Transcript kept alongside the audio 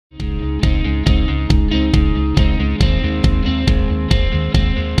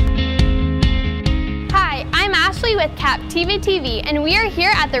with CaptivaTV, and we are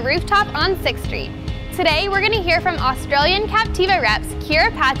here at the Rooftop on 6th Street. Today we're going to hear from Australian Captiva reps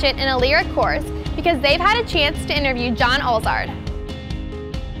Patchett and Allira Cohrs because they've had a chance to interview John Olzard.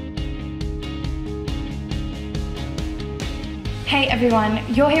 Hey everyone,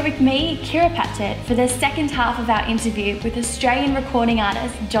 you're here with me, Patchett, for the second half of our interview with Australian recording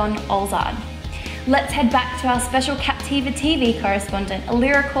artist John Olzard. Let's head back to our special Captiva TV correspondent,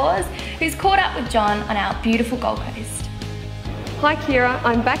 Allira Cohrs, who's caught up with John on our beautiful Gold Coast. Hi Kira,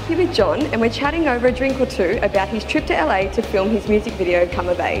 I'm back here with John and we're chatting over a drink or two about his trip to LA to film his music video, Come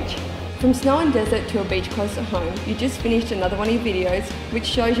of Age. From snow and desert to a beach close at home, you just finished another one of your videos which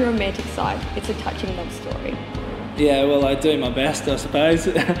shows your romantic side. It's a touching love story. Yeah, well, I do my best, I suppose.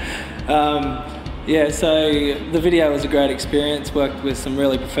 Yeah, so the video was a great experience, worked with some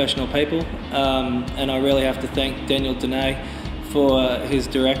really professional people, and I really have to thank Donai for his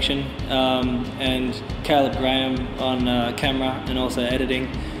direction, and Kaleb on camera and also editing.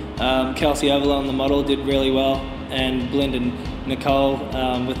 Kelsey, Avalon, the model, did really well, and Belinda and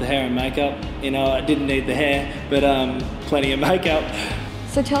Nicall with the hair and makeup. You know, I didn't need the hair, but plenty of makeup.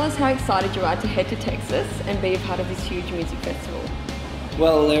 So tell us how excited you are to head to Texas and be a part of this huge music festival.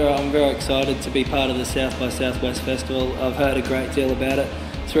 Well, Allira, I'm very excited to be part of the South by Southwest Festival. I've heard a great deal about it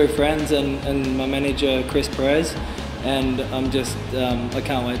through friends and my manager, Chris Perez, and I'm just, I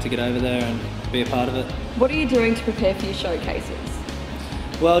can't wait to get over there and be a part of it. What are you doing to prepare for your showcases?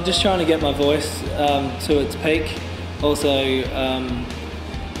 Well, just trying to get my voice to its peak, also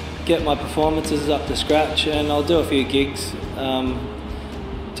get my performances up to scratch, and I'll do a few gigs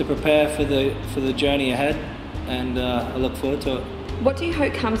to prepare for the journey ahead, and I look forward to it. What do you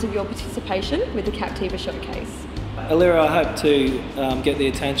hope comes of your participation with the Captiva Showcase? Allira, I hope to get the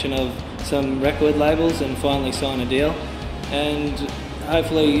attention of some record labels and finally sign a deal, and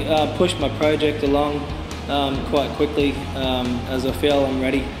hopefully push my project along quite quickly, as I feel I'm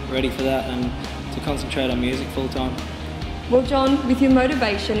ready for that and to concentrate on music full time. Well John, with your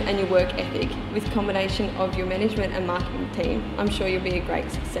motivation and your work ethic, with a combination of your management and marketing team, I'm sure you'll be a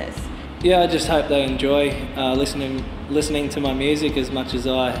great success. Yeah, I just hope they enjoy listening to my music as much as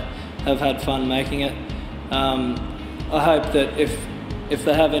I have had fun making it. I hope that if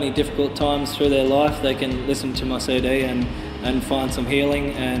they have any difficult times through their life, they can listen to my CD and find some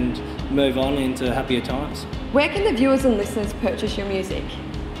healing and move on into happier times. Where can the viewers and listeners purchase your music?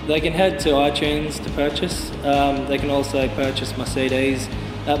 They can head to iTunes to purchase. They can also purchase my CDs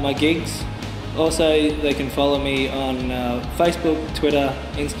at my gigs. Also, they can follow me on Facebook, Twitter,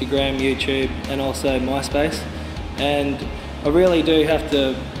 Instagram, YouTube, and also MySpace. And I really do have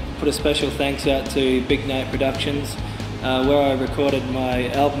to put a special thanks out to Big Nate Productions, where I recorded my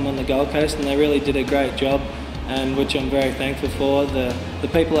album on the Gold Coast, and they really did a great job, and which I'm very thankful for. The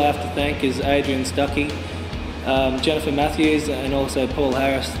people I have to thank is Adrian Stuckey, Jennifer Matthews, and also Paul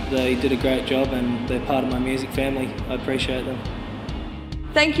Harris. They did a great job and they're part of my music family. I appreciate them.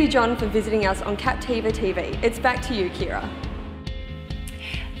 Thank you, John, for visiting us on Captiva TV. It's back to you, Kira.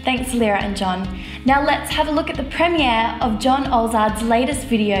 Thanks, Allira and John. Now let's have a look at the premiere of John Olzard's latest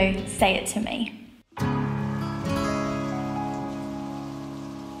video, Say It To Me.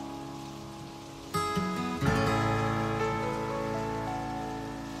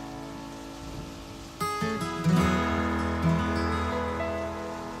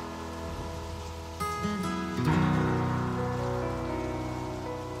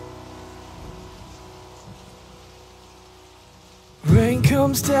 Rain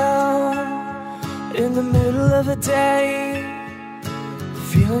comes down in the middle of the day,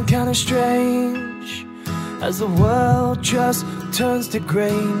 feeling kinda strange as the world just turns to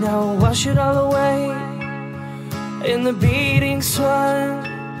grey. Now wash it all away in the beating sun.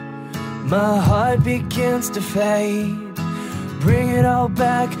 My heart begins to fade. Bring it all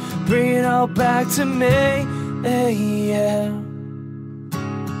back to me, yeah.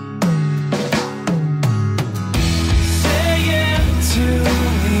 To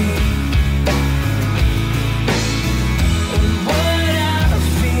me, and what I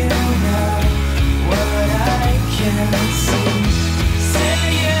feel now, what I can see. Say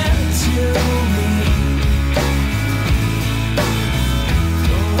it to me.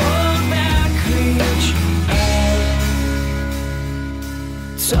 Hold back, reach out.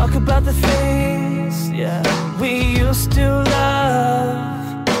 Talk about the things, yeah, we used to love.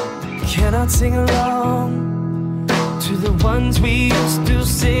 Cannot sing along to the ones we used to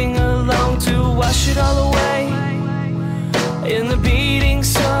sing along to. Wash it all away in the beating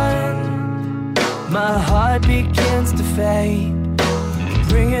sun. My heart begins to fade.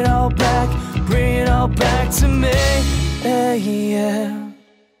 Bring it all back to me, yeah.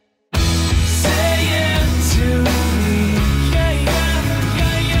 Say it to me.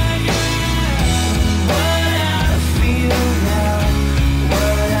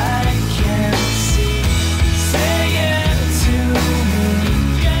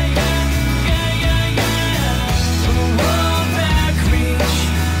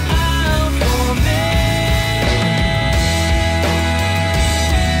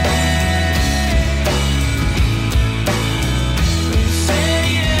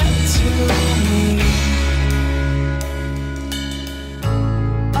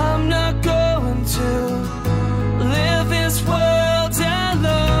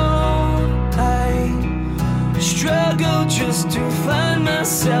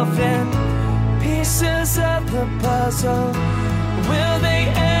 puzzle. Will they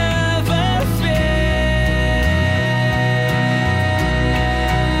ever fail?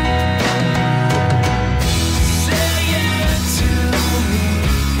 Say it to me,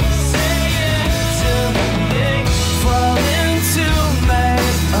 say it to me. Fall into my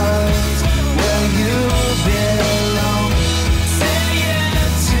arms where you belong. Say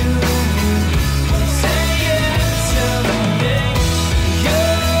it to me, say it to me.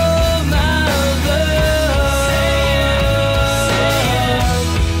 You're my love.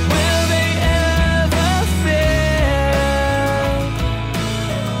 Will they ever fail?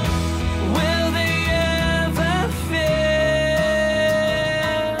 Will they ever fail?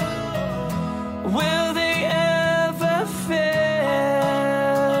 Will they ever fail?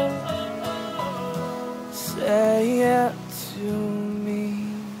 Say it to me.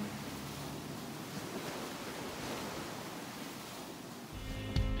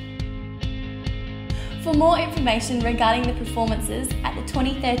 For more information regarding the performances at the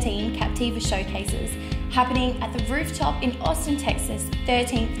 2013 Captiva Showcases, happening at the Rooftop in Austin, Texas,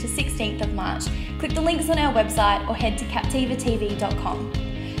 13th to 16th of March, click the links on our website or head to CaptivaTV.com.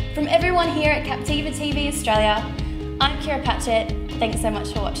 From everyone here at Captiva TV Australia, I'm Kira Patchett. Thanks so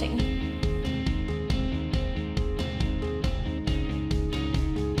much for watching.